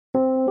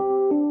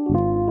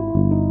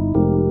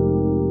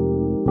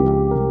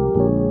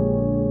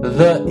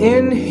The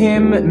In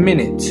Him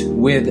Minute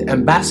with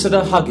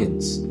Ambassador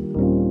Huggins.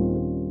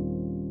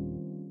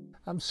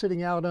 I'm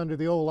sitting out under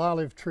the old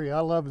olive tree. I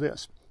love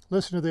this.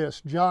 Listen to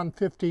this. John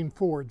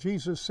 15:4.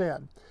 Jesus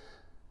said,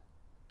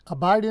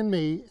 "Abide in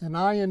me, and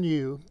I in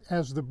you,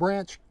 as the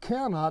branch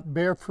cannot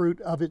bear fruit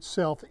of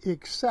itself,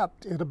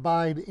 except it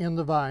abide in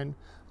the vine.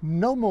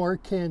 No more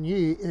can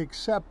ye,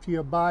 except ye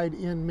abide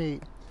in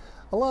me."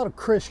 A lot of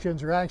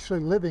Christians are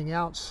actually living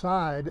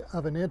outside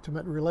of an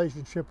intimate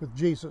relationship with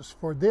Jesus.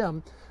 For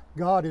them,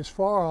 God is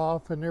far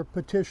off, and they're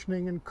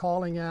petitioning and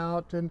calling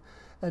out and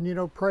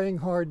praying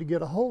hard to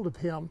get a hold of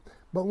Him.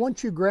 But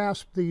once you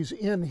grasp these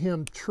in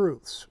Him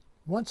truths,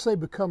 once they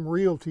become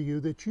real to you,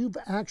 that you've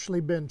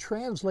actually been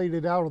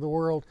translated out of the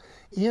world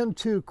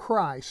into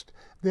Christ,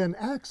 then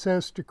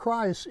access to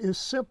Christ is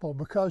simple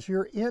because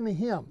you're in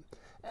Him.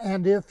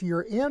 And if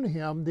you're in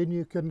Him, then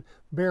you can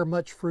bear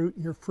much fruit,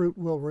 and your fruit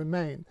will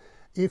remain.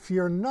 If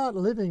you're not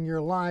living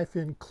your life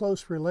in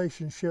close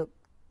relationship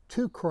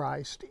to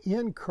Christ,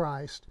 in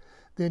Christ,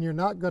 then you're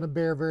not going to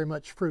bear very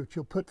much fruit.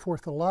 You'll put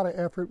forth a lot of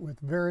effort with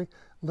very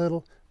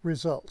little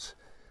results.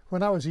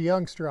 When I was a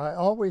youngster, I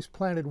always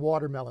planted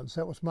watermelons.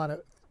 That was my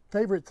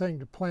favorite thing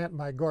to plant in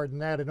my garden,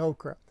 that and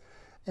okra.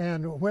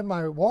 And when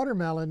my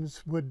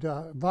watermelons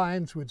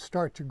vines would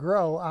start to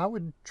grow, I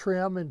would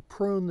trim and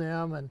prune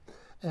them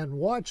and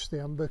watch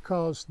them,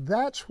 because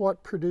that's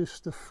what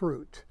produced the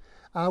fruit.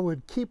 I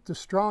would keep the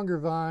stronger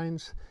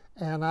vines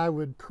and I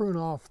would prune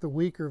off the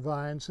weaker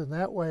vines, and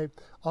that way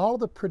all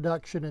the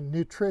production and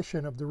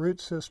nutrition of the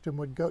root system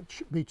would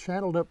be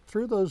channeled up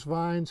through those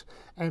vines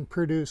and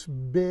produce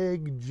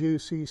big,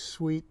 juicy,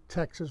 sweet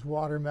Texas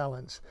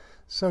watermelons.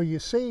 So you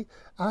see,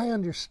 I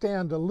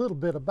understand a little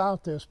bit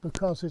about this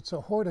because it's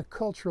a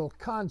horticultural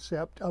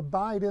concept.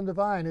 Abide in the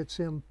vine. It's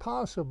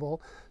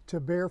impossible to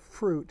bear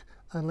fruit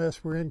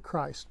unless we're in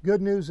Christ.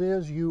 Good news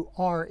is you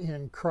are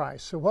in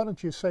Christ. So why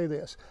don't you say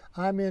this?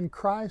 I'm in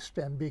Christ,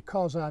 and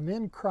because I'm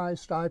in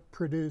Christ, I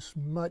produce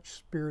much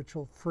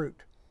spiritual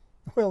fruit.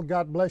 Well,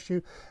 God bless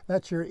you.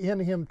 That's your in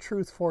Him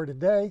truth for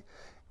today.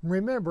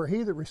 Remember,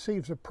 he that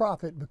receives a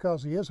prophet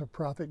because he is a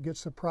prophet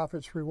gets the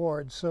prophet's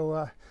reward.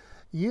 So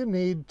you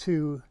need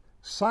to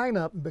sign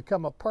up and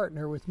become a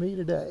partner with me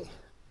today.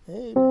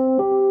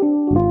 Amen.